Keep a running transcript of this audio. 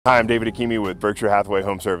Hi, I'm David Hakimi with Berkshire Hathaway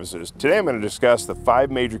Home Services. Today I'm going to discuss the 5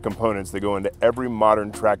 major components that go into every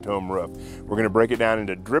modern tract home roof. We're going to break it down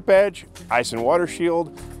into drip edge, ice and water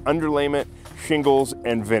shield, underlayment, shingles,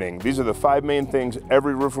 and venting. These are the 5 main things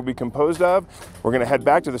every roof will be composed of. We're going to head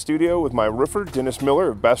back to the studio with my roofer, Dennis Miller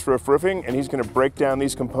of Best Roof Roofing, and he's going to break down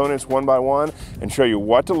these components one by one and show you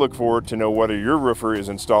what to look for to know whether your roofer is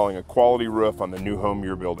installing a quality roof on the new home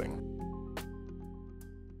you're building.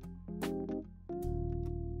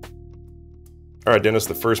 All right, Dennis,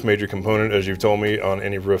 the first major component, as you've told me, on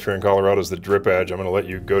any roof here in Colorado is the drip edge. I'm going to let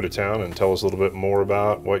you go to town and tell us a little bit more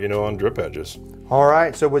about what you know on drip edges. All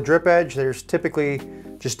right, so with drip edge, there's typically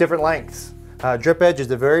just different lengths. Drip edge is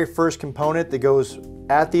the very first component that goes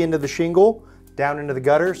at the end of the shingle down into the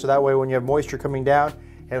gutter, so that way when you have moisture coming down,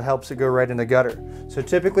 it helps it go right in the gutter. So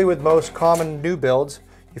typically with most common new builds,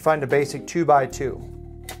 you find a basic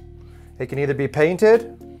 2x2. It can either be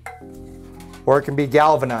painted or it can be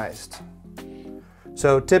galvanized.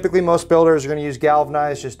 So typically most builders are going to use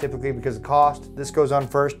galvanized just typically because of cost. This goes on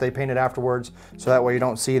first, they paint it afterwards, so that way you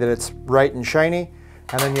don't see that it's bright and shiny.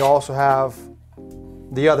 And then you also have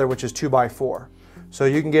the other, which is 2x4. So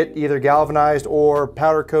you can get either galvanized or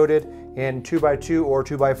powder coated in 2x2 or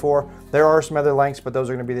 2x4. There are some other lengths, but those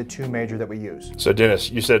are going to be the 2 major that we use. So Dennis,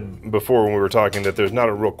 you said before when we were talking that there's not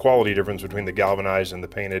a real quality difference between the galvanized and the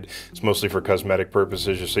painted. It's mostly for cosmetic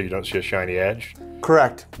purposes, just so you don't see a shiny edge?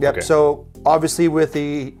 Correct. Yep. Okay. So obviously with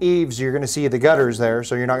the eaves, you're going to see the gutters there,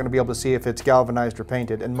 so you're not going to be able to see if it's galvanized or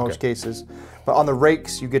painted in most cases. But on the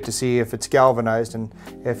rakes, you get to see if it's galvanized, and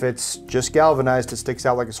if it's just galvanized, it sticks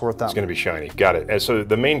out like a sore thumb. It's going to be shiny. Got it. And so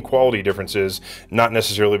the main quality difference is not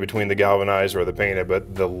necessarily between the galvanized or the painted,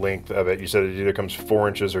 but the length of it. You said it either comes 4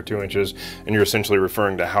 inches or 2 inches, and you're essentially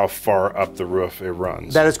referring to how far up the roof it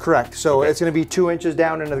runs. That is correct. So it's going to be 2 inches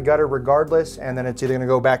down into the gutter regardless, and then it's either going to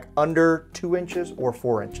go back under 2 inches or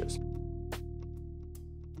 4 inches.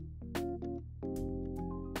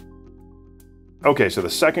 Okay, so the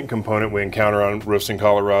second component we encounter on roofs in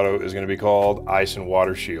Colorado is going to be called ice and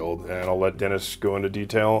water shield, and I'll let Dennis go into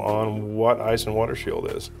detail on what ice and water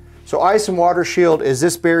shield is. So ice and water shield is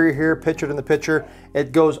this barrier here pictured in the picture.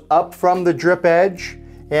 It goes up from the drip edge,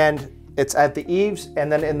 and it's at the eaves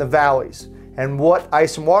and then in the valleys. And what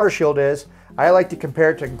ice and water shield is, I like to compare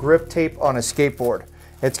it to grip tape on a skateboard.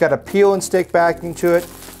 It's got a peel and stick backing to it.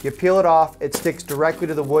 You peel it off, it sticks directly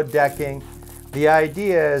to the wood decking. The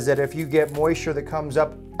idea is that if you get moisture that comes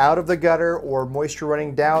up out of the gutter or moisture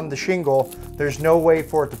running down the shingle, there's no way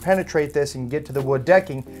for it to penetrate this and get to the wood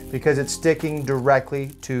decking because it's sticking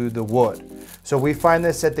directly to the wood. So we find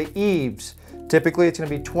this at the eaves. Typically it's going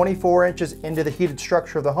to be 24 inches into the heated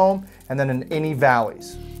structure of the home, and then in any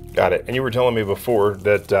valleys. Got it. And you were telling me before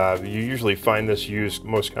that you usually find this used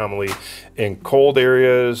most commonly in cold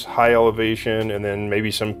areas, high elevation, and then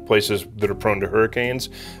maybe some places that are prone to hurricanes.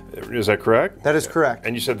 Is that correct? That is correct.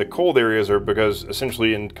 And you said the cold areas are because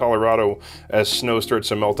essentially in Colorado, as snow starts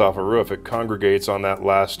to melt off a roof, it congregates on that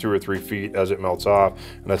last 2 or 3 feet as it melts off,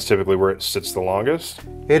 and that's typically where it sits the longest?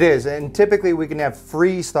 It is, and typically we can have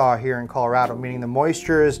freeze thaw here in Colorado, meaning the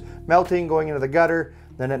moisture is melting, going into the gutter,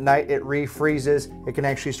 then at night it refreezes. It can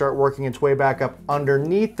actually start working its way back up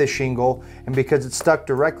underneath the shingle, and because it's stuck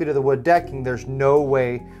directly to the wood decking, there's no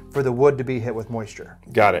way for the wood to be hit with moisture.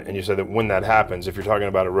 Got it. And you said that when that happens, if you're talking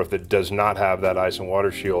about a roof that does not have that ice and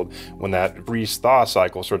water shield, when that freeze-thaw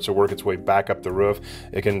cycle starts to work its way back up the roof,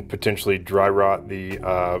 it can potentially dry rot the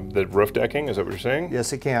roof decking. Is that what you're saying?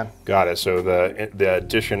 Yes, it can. Got it. So the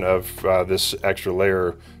addition of this extra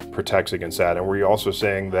layer protects against that. And were you also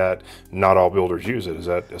saying that not all builders use it? Is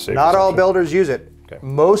that a safe Not all assumption? builders use it. Okay.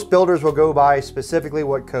 Most builders will go by specifically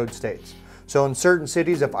what code states. So in certain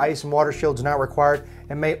cities, if ice and water shield is not required,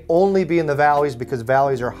 it may only be in the valleys because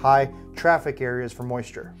valleys are high traffic areas for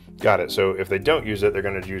moisture. Got it. So if they don't use it, they're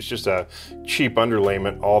going to use just a cheap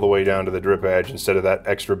underlayment all the way down to the drip edge instead of that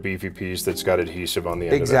extra beefy piece that's got adhesive on the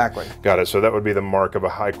end Exactly. of it. Got it. So that would be the mark of a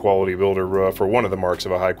high quality builder roof, or one of the marks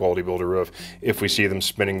of a high quality builder roof, if we see them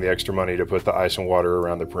spending the extra money to put the ice and water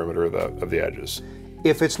around the perimeter of the edges.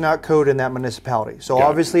 If it's not code in that municipality. So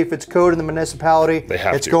obviously if it's code in the municipality,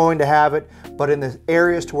 it's going to have it, but in the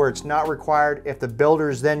areas to where it's not required, if the builder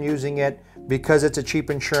is then using it because it's a cheap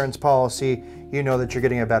insurance policy, you know that you're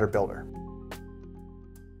getting a better builder.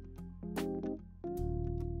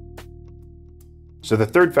 So the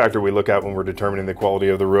third factor we look at when we're determining the quality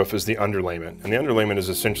of the roof is the underlayment. And the underlayment is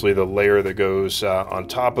essentially the layer that goes on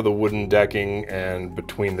top of the wooden decking and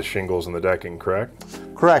between the shingles and the decking, correct?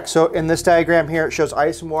 Correct. So in this diagram here, it shows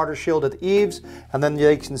ice and water shield at the eaves, and then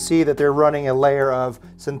you can see that they're running a layer of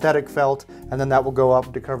synthetic felt, and then that will go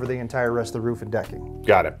up to cover the entire rest of the roof and decking.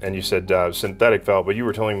 Got it. And you said synthetic felt, but you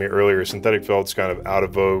were telling me earlier synthetic felt's kind of out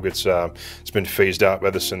of vogue. It's been phased out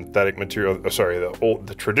by the synthetic material.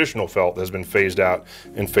 The traditional felt has been phased out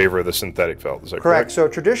in favor of the synthetic felt. Is that correct? So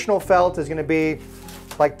traditional felt is going to be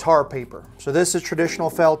like tar paper. So this is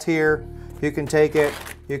traditional felt here. You can take it,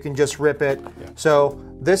 you can just rip it. Yeah. So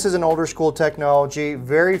this is an older school technology.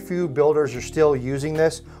 Very few builders are still using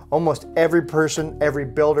this. Almost every person, every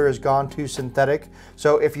builder has gone to synthetic.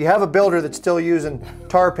 So if you have a builder that's still using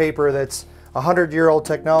tar paper that's 100-year-old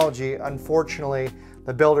technology, unfortunately,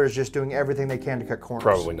 the builder is just doing everything they can to cut corners.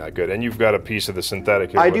 Probably not good. And you've got a piece of the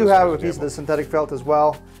synthetic here. I do have a piece of the synthetic felt as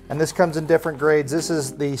well. And this comes in different grades. This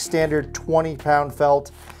is the standard 20-pound felt.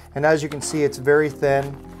 And as you can see, it's very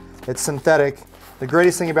thin. It's synthetic. The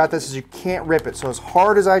greatest thing about this is you can't rip it. So as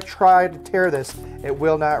hard as I try to tear this, it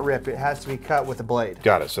will not rip. It has to be cut with a blade.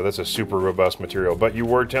 Got it. So that's a super robust material. But you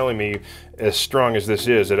were telling me, as strong as this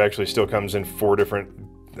is, it actually still comes in 4 different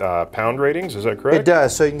pound ratings, is that correct? It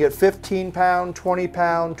does. So you can get 15 pound, 20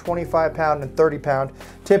 pound, 25 pound, and 30 pound.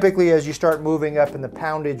 Typically, as you start moving up in the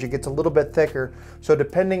poundage, it gets a little bit thicker. So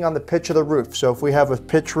depending on the pitch of the roof. So if we have a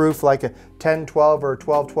pitch roof like a 10-12 or a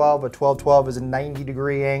 12-12, a 12-12 is a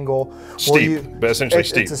 90-degree angle. Steep, but essentially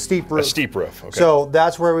steep. It's a steep roof. A steep roof, okay. So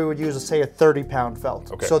that's where we would use, say, a 30-pound felt.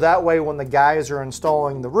 Okay. So that way, when the guys are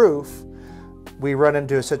installing the roof, we run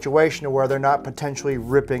into a situation where they're not potentially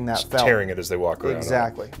ripping that felt. Tearing it as they walk around.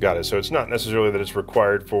 Exactly. Got it. So it's not necessarily that it's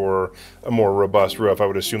required for a more robust roof. I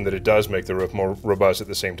would assume that it does make the roof more robust at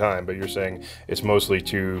the same time, but you're saying it's mostly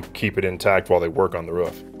to keep it intact while they work on the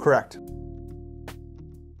roof. Correct.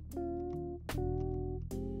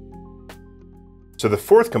 So the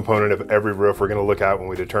fourth component of every roof we're going to look at when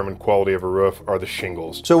we determine quality of a roof are the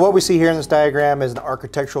shingles. So what we see here in this diagram is an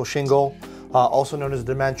architectural shingle, also known as a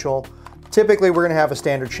dimensional. Typically, we're going to have a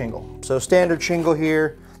standard shingle. So standard shingle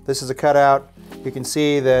here, this is a cutout. You can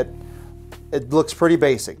see that it looks pretty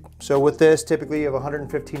basic. So with this, typically you have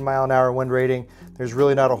 115 mile-an-hour wind rating. There's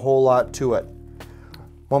really not a whole lot to it.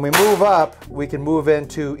 When we move up, we can move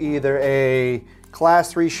into either a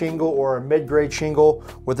Class 3 shingle or a mid-grade shingle.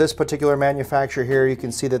 With this particular manufacturer here, you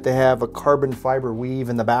can see that they have a carbon fiber weave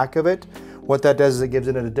in the back of it. What that does is it gives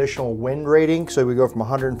it an additional wind rating. So we go from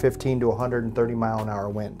 115 to 130 mile-an-hour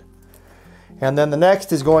wind. And then the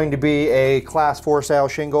next is going to be a Class 4 style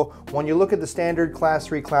shingle. When you look at the standard Class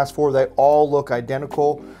 3, Class 4, they all look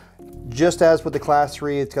identical. Just as with the Class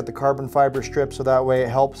 3, it's got the carbon fiber strip, so that way it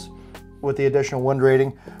helps with the additional wind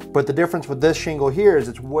rating. But the difference with this shingle here is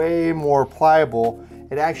it's way more pliable.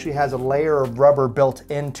 It actually has a layer of rubber built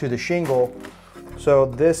into the shingle. So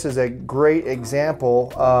this is a great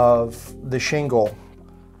example of the shingle.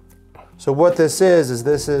 So what this is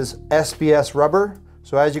this is SBS rubber.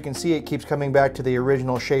 So as you can see, it keeps coming back to the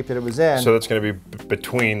original shape that it was in. So that's going to be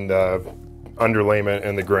between the underlayment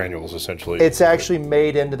and the granules, essentially. It's actually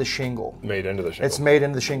made into the shingle. Made into the shingle. It's made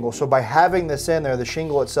into the shingle. So by having this in there, the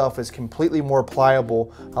shingle itself is completely more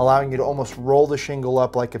pliable, allowing you to almost roll the shingle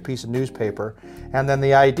up like a piece of newspaper. And then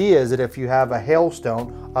the idea is that if you have a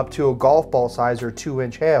hailstone up to a golf ball size or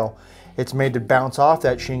 2-inch hail, it's made to bounce off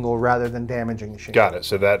that shingle rather than damaging the shingle. Got it.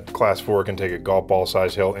 So that Class 4 can take a golf ball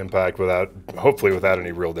size hail impact hopefully without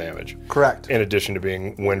any real damage. Correct. In addition to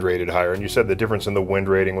being wind rated higher. And you said the difference in the wind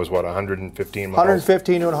rating was what, 115 miles?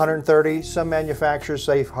 115 to 130. Some manufacturers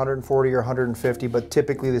say 140 or 150, but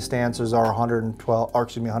typically the stances are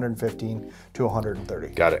 115 to 130.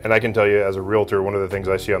 Got it. And I can tell you as a realtor, one of the things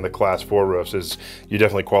I see on the Class 4 roofs is you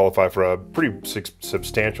definitely qualify for a pretty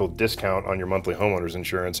substantial discount on your monthly homeowner's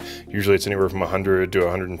insurance. Usually it's anywhere from 100 to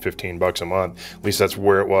 115 bucks a month. At least that's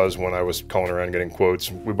where it was when I was calling around getting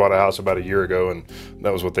quotes. We bought a house about a year ago and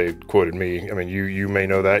that was what they quoted me. I mean, you may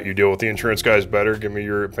know that. You deal with the insurance guys better. Give me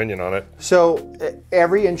your opinion on it. So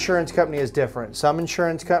every insurance company is different. Some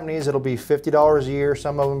insurance companies, it'll be $50 a year.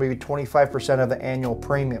 Some of them may be 25% of the annual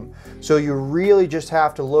premium. So you really just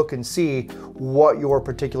have to look and see what your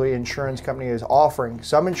particular insurance company is offering.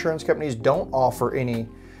 Some insurance companies don't offer any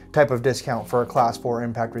type of discount for a Class 4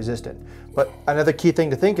 impact resistant. But another key thing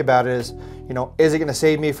to think about is, is it going to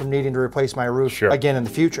save me from needing to replace my roof again in the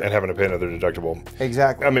future? And having to pay another deductible.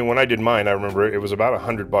 Exactly. I mean, when I did mine, I remember it was about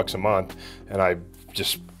 $100 a month, and I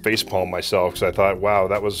just facepalm myself because I thought, wow,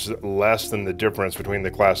 that was less than the difference between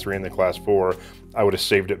the Class 3 and the Class 4. I would have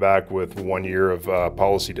saved it back with 1 year of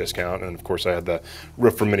policy discount, and of course I had the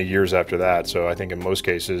roof for many years after that. So I think in most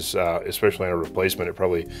cases, especially on a replacement, it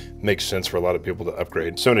probably makes sense for a lot of people to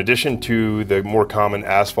upgrade. So in addition to the more common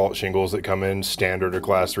asphalt shingles that come in standard or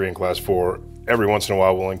Class 3 and Class 4, every once in a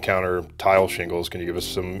while we'll encounter tile shingles. Can you give us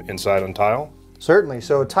some insight on tile? Certainly.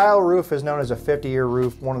 So a tile roof is known as a 50-year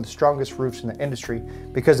roof, one of the strongest roofs in the industry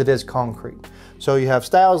because it is concrete. So you have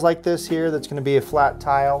styles like this here that's going to be a flat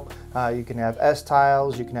tile. You can have S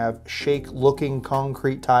tiles, you can have shake-looking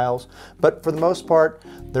concrete tiles, but for the most part,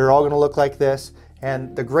 they're all going to look like this.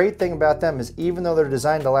 And the great thing about them is even though they're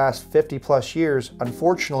designed to last 50 plus years,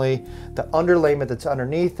 unfortunately, the underlayment that's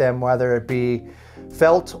underneath them, whether it be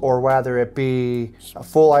felt or whether it be a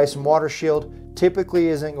full ice and water shield, typically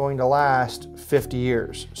isn't going to last 50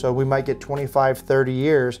 years. So we might get 25, 30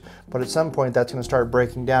 years, but at some point that's going to start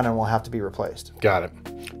breaking down and will have to be replaced. Got it.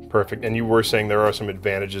 Perfect. And you were saying there are some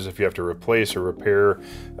advantages if you have to replace or repair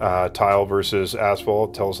tile versus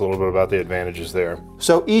asphalt. Tell us a little bit about the advantages there.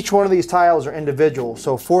 So each one of these tiles are individual.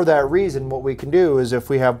 So for that reason, what we can do is if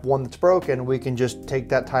we have one that's broken, we can just take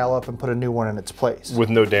that tile up and put a new one in its place. With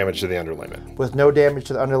no damage to the underlayment. With no damage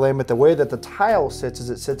to the underlayment. The way that the tile sits is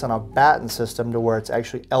it sits on a batten system to where it's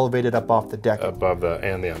actually elevated up off the deck. Above the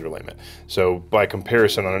underlayment. So by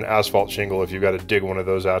comparison, on an asphalt shingle, if you've got to dig one of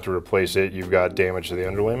those out to replace it, you've got damage to the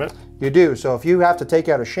underlayment? You do. So if you have to take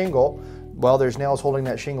out a shingle, well, there's nails holding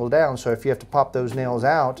that shingle down. So if you have to pop those nails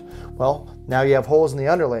out, well, now you have holes in the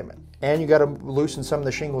underlayment and you got to loosen some of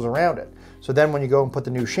the shingles around it. So then when you go and put the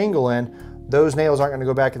new shingle in, those nails aren't going to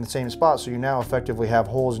go back in the same spot. So you now effectively have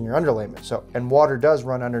holes in your underlayment. So, and water does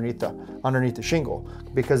run underneath the shingle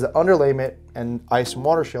because the underlayment and ice and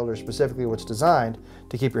water shield are specifically what's designed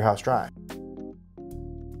to keep your house dry.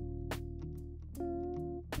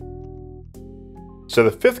 So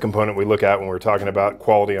the fifth component we look at when we're talking about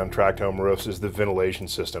quality on tract home roofs is the ventilation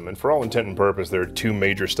system. And for all intent and purpose, there are two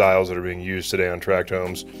major styles that are being used today on tract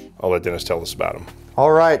homes. I'll let Dennis tell us about them.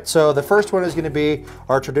 All right, so the first one is going to be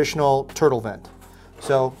our traditional turtle vent.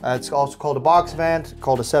 So it's also called a box vent,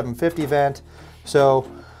 called a 750 vent. So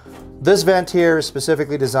this vent here is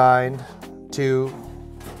specifically designed to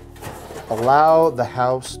allow the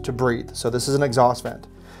house to breathe. So this is an exhaust vent.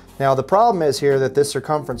 Now the problem is here that this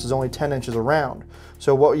circumference is only 10 inches around.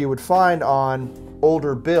 So what you would find on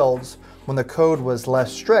older builds when the code was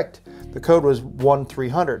less strict, the code was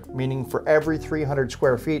 1/300, meaning for every 300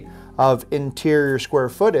 square feet of interior square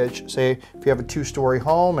footage, say if you have a 2-story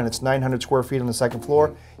home and it's 900 square feet on the second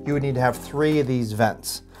floor, you would need to have 3 of these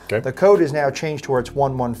vents. Okay. The code is now changed to where it's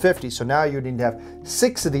 1/150, so now you need to have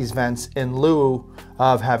 6 of these vents in lieu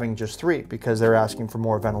of having just 3 because they're asking for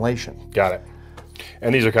more ventilation. Got it.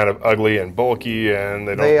 And these are kind of ugly and bulky and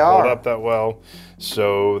they don't hold up that well.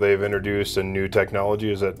 So they've introduced a new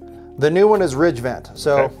technology. Is that? The new one is ridge vent.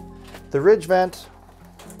 So the ridge vent,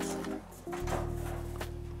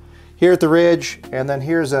 here at the ridge, and then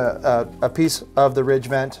here's a piece of the ridge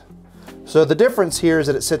vent. So the difference here is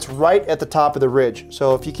that it sits right at the top of the ridge.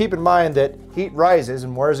 So if you keep in mind that heat rises,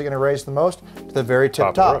 and where is it going to rise the most? To the very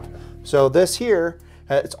top. So this here,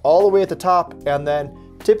 it's all the way at the top, and then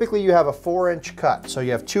typically you have a 4-inch cut. So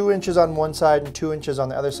you have 2 inches on one side and 2 inches on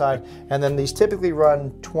the other side. And then these typically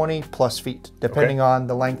run 20 plus feet, depending on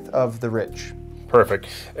the length of the ridge. Perfect.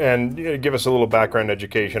 And give us a little background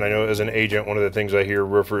education. I know as an agent, one of the things I hear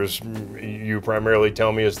roofers, you primarily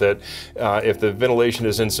tell me is that if the ventilation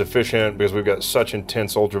is insufficient, because we've got such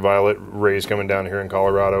intense ultraviolet rays coming down here in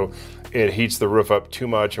Colorado, it heats the roof up too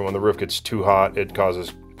much. And when the roof gets too hot, it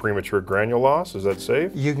causes premature granule loss. Is that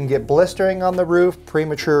safe? You can get blistering on the roof,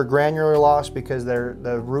 premature granular loss because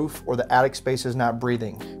the roof or the attic space is not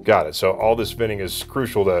breathing. Got it. So all this venting is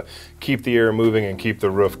crucial to keep the air moving and keep the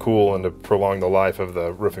roof cool and to prolong the life of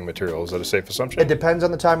the roofing material. Is that a safe assumption? It depends on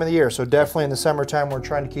the time of the year. So definitely in the summertime, we're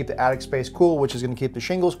trying to keep the attic space cool, which is going to keep the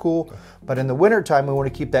shingles cool. But in the wintertime, we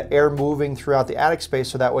want to keep that air moving throughout the attic space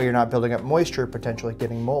so that way you're not building up moisture, potentially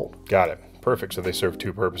getting mold. Got it. Perfect. So they serve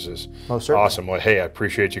two purposes. Most certainly. Awesome. Well, hey, I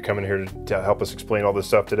appreciate you coming here to help us explain all this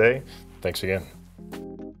stuff today. Thanks again.